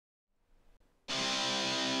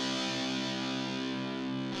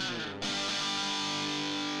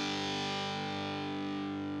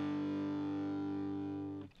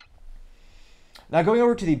Now going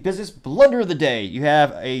over to the business blunder of the day, you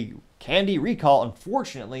have a candy recall,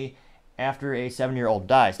 unfortunately, after a 7-year-old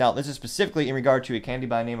dies. Now this is specifically in regard to a candy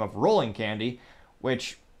by the name of Rolling Candy,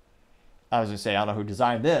 which I was going to say, I don't know who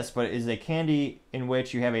designed this, but it is a candy in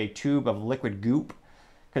which you have a tube of liquid goop,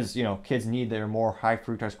 because, you know, kids need their more high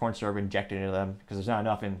fructose corn syrup injected into them because there's not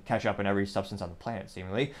enough in ketchup in every substance on the planet,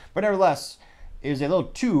 seemingly. But nevertheless, it is a little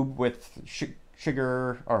tube with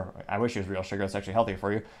sugar, or I wish it was real sugar, it's actually healthier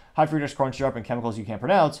for you, high fructose corn syrup and chemicals you can't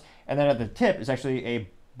pronounce, and then at the tip is actually a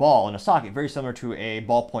ball in a socket, very similar to a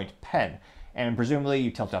ballpoint pen. And presumably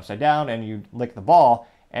you tilt it upside down and you lick the ball,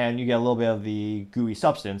 and you get a little bit of the gooey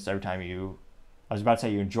substance every time you, I was about to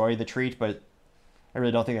say you enjoy the treat, but I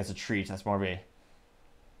really don't think that's a treat. That's more of a,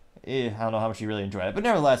 I don't know how much you really enjoy it. But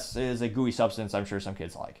nevertheless, it is a gooey substance I'm sure some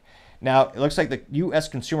kids like. Now, it looks like the U.S.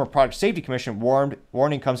 Consumer Product Safety Commission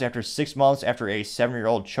warning comes after 6 months after a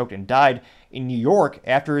 7-year-old choked and died in New York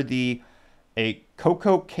after a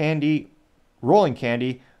cocoa candy, rolling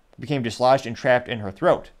candy, became dislodged and trapped in her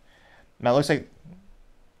throat. Now, it looks like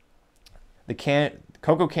the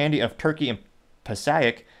cocoa candy of Turkey and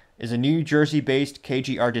Passaic is a New Jersey-based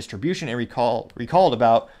KGR distribution and recalled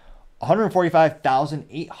about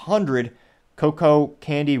 145,800 cocoa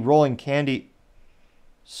candy rolling candy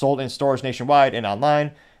sold in stores nationwide and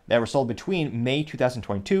online that were sold between May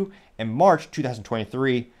 2022 and March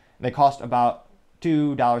 2023. And they cost about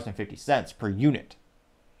 $2.50 per unit.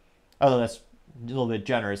 Although that's a little bit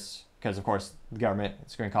generous because, of course, the government,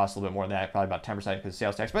 it's going to cost a little bit more than that, probably about 10% because of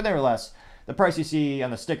sales tax. But nevertheless, the price you see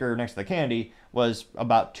on the sticker next to the candy was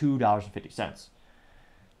about $2.50.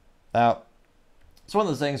 Now, it's one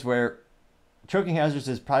of those things where choking hazards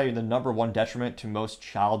is probably the #1 detriment to most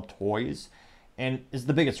child toys and is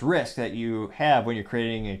the biggest risk that you have when you're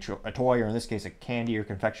creating a toy, or in this case, a candy or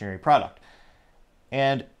confectionery product.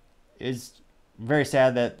 And it's very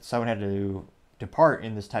sad that someone had to depart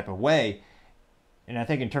in this type of way. And I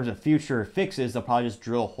think in terms of future fixes, they'll probably just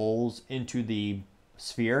drill holes into the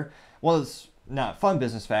sphere. Well, it's not fun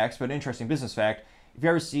business facts, but interesting business fact. If you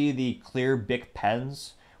ever see the clear Bic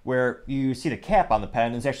pens, where you see the cap on the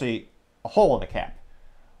pen, there's actually a hole in the cap.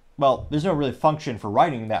 Well, there's no really function for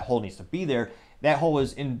writing that hole needs to be there. That hole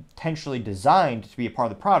is intentionally designed to be a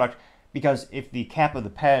part of the product because if the cap of the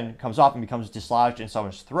pen comes off and becomes dislodged in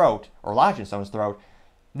someone's throat or lodged in someone's throat,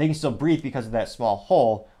 they can still breathe because of that small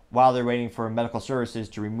hole while they're waiting for medical services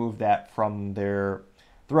to remove that from their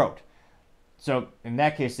throat. So in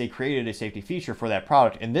that case, they created a safety feature for that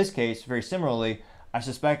product. In this case, very similarly, I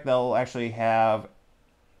suspect they'll actually have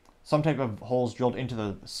some type of holes drilled into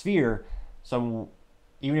the sphere. So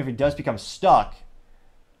even if it does become stuck,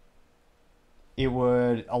 it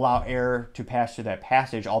would allow air to pass through that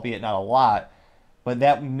passage, albeit not a lot. But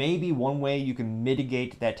that may be one way you can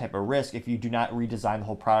mitigate that type of risk if you do not redesign the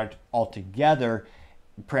whole product altogether.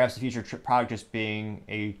 Perhaps the future product just being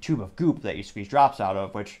a tube of goop that you squeeze drops out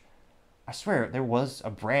of, which I swear there was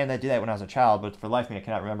a brand that did that when I was a child, but for the life of me I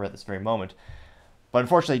cannot remember at this very moment. But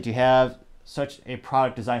unfortunately, to have such a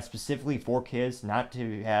product designed specifically for kids, not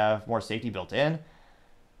to have more safety built in,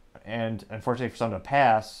 and unfortunately for something to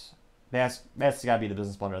pass, that's got to be the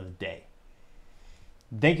business blunder of the day.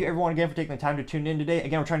 Thank you everyone again for taking the time to tune in today.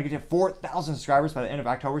 Again, we're trying to get to 4,000 subscribers by the end of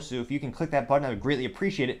October, so if you can click that button, I would greatly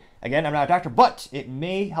appreciate it. Again, I'm not a doctor, but it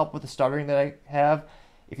may help with the stuttering that I have.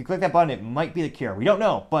 If you click that button, it might be the cure. We don't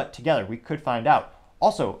know, but together we could find out.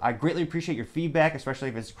 Also, I greatly appreciate your feedback, especially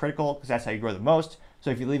if it's critical, because that's how you grow the most. So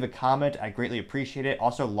if you leave a comment, I greatly appreciate it.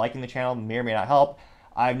 Also, liking the channel may or may not help.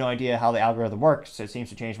 I have no idea how the algorithm works. It seems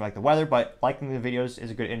to change like the weather, but liking the videos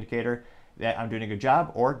is a good indicator that I'm doing a good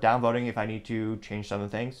job, or downvoting if I need to change some of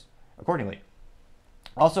the things accordingly.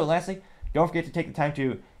 Also, lastly, don't forget to take the time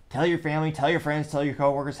to tell your family, tell your friends, tell your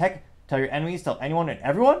coworkers, heck, tell your enemies, tell anyone and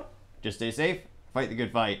everyone. Just stay safe, fight the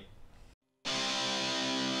good fight.